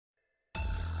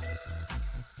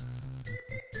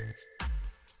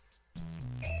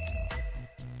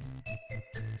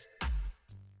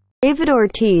David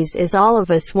Ortiz is all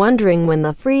of us wondering when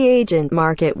the free agent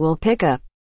market will pick up.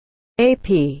 AP.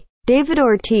 David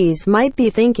Ortiz might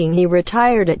be thinking he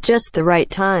retired at just the right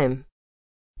time.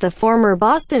 The former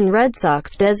Boston Red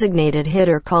Sox designated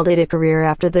hitter called it a career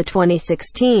after the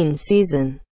 2016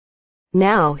 season.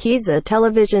 Now he's a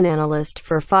television analyst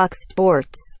for Fox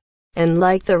Sports. And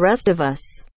like the rest of us,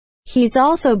 he's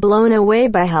also blown away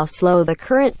by how slow the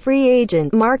current free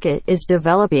agent market is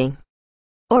developing.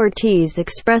 Ortiz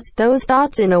expressed those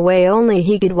thoughts in a way only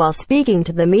he could while speaking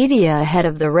to the media ahead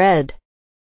of the Red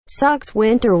Sox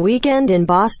winter weekend in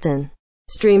Boston.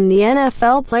 Stream the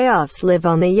NFL playoffs live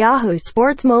on the Yahoo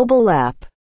Sports mobile app.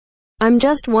 I'm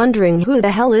just wondering who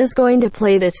the hell is going to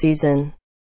play this season,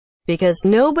 because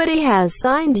nobody has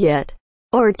signed yet,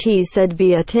 Ortiz said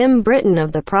via Tim Britton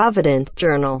of the Providence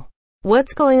Journal.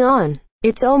 What's going on?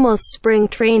 It's almost spring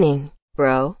training,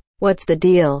 bro. What's the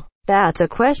deal? That's a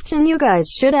question you guys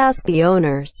should ask the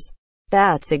owners.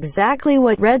 That's exactly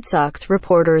what Red Sox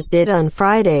reporters did on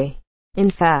Friday. In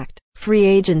fact, free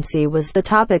agency was the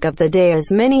topic of the day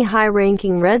as many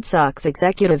high-ranking Red Sox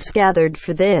executives gathered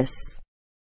for this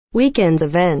weekend's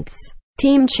events.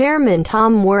 Team chairman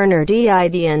Tom Werner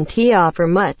didn't offer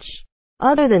much,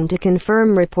 other than to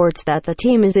confirm reports that the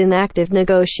team is in active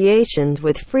negotiations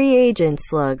with free agent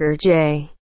slugger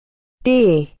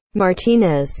J.D.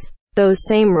 Martinez. Those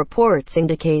same reports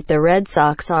indicate the Red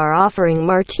Sox are offering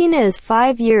Martinez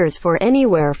 5 years for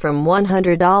anywhere from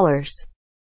 $100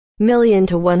 million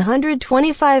to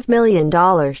 $125 million.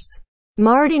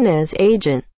 Martinez's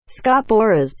agent, Scott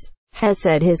Boras, has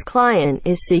said his client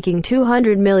is seeking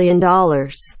 $200 million.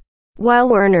 While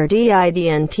Werner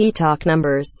didn't talk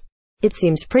numbers, it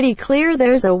seems pretty clear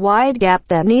there's a wide gap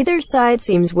that neither side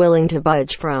seems willing to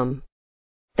budge from.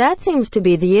 That seems to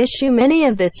be the issue many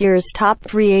of this year's top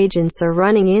free agents are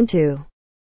running into.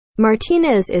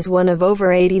 Martinez is one of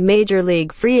over 80 major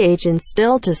league free agents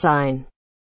still to sign.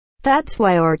 That's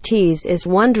why Ortiz is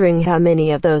wondering how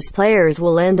many of those players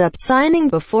will end up signing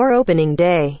before opening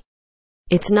day.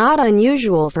 It's not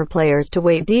unusual for players to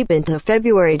wait deep into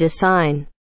February to sign.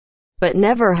 But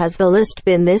never has the list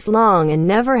been this long, and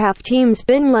never have teams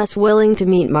been less willing to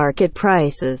meet market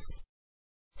prices.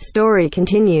 Story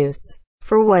continues.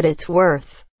 For what it's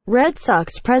worth, Red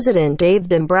Sox president Dave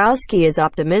Dombrowski is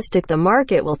optimistic the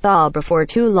market will thaw before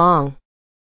too long.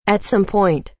 At some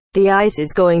point, the ice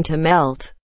is going to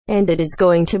melt, and it is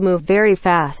going to move very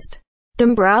fast.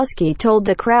 Dombrowski told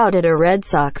the crowd at a Red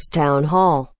Sox town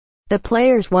hall. The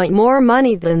players want more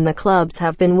money than the clubs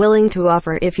have been willing to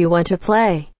offer if you want to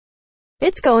play.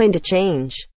 It's going to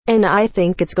change, and I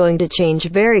think it's going to change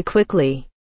very quickly.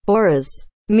 Boras,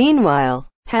 meanwhile,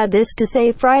 had this to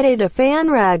say Friday to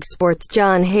FanRag Sports'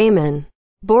 Jon Heyman.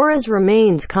 Boras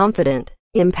remains confident,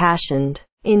 impassioned,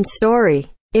 in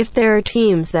story. If there are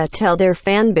teams that tell their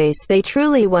fan base they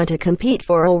truly want to compete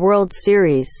for a World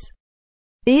Series,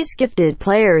 these gifted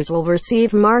players will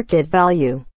receive market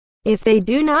value. If they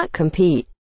do not compete,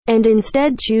 and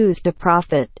instead choose to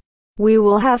profit, we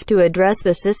will have to address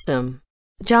the system.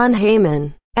 Jon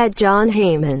Heyman, at Jon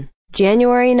Heyman,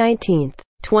 January 19,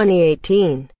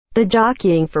 2018. The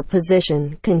jockeying for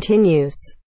position continues.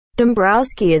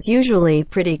 Dombrowski is usually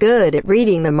pretty good at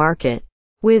reading the market.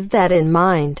 With that in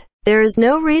mind, there is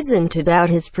no reason to doubt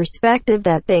his perspective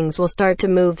that things will start to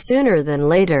move sooner than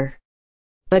later.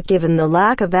 But given the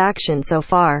lack of action so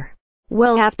far,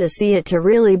 we'll have to see it to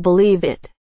really believe it.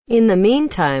 In the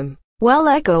meantime, we'll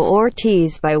echo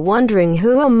Ortiz by wondering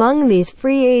who among these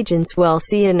free agents we'll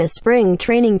see in a spring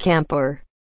training camp or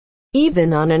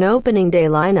even on an opening day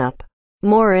lineup.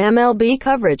 More MLB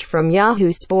coverage from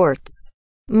Yahoo Sports.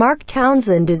 Mark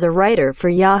Townsend is a writer for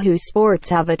Yahoo Sports.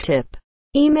 Have a tip?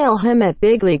 Email him at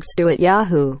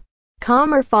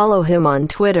bigleaguestu@yahoo.com or follow him on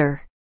Twitter.